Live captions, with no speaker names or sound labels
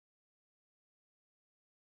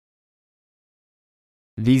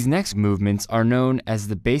These next movements are known as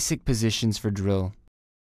the basic positions for drill.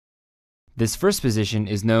 This first position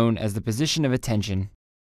is known as the position of attention.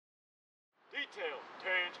 Detail,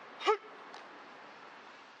 turn.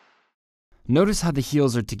 Notice how the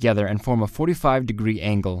heels are together and form a 45-degree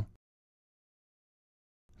angle.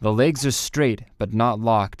 The legs are straight but not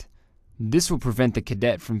locked. This will prevent the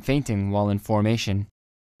cadet from fainting while in formation.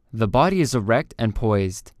 The body is erect and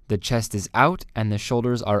poised. The chest is out and the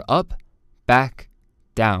shoulders are up, back,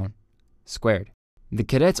 down, squared. The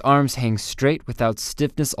cadet's arms hang straight without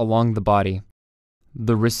stiffness along the body.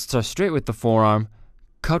 The wrists are straight with the forearm,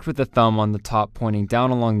 cut with the thumb on the top pointing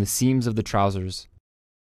down along the seams of the trousers.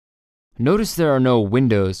 Notice there are no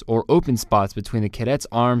windows or open spots between the cadet's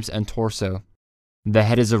arms and torso. The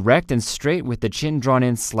head is erect and straight with the chin drawn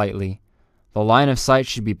in slightly. The line of sight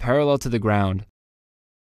should be parallel to the ground.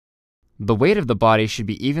 The weight of the body should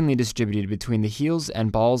be evenly distributed between the heels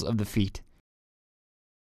and balls of the feet.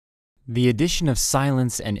 The addition of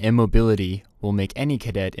silence and immobility will make any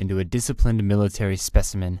cadet into a disciplined military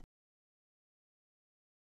specimen.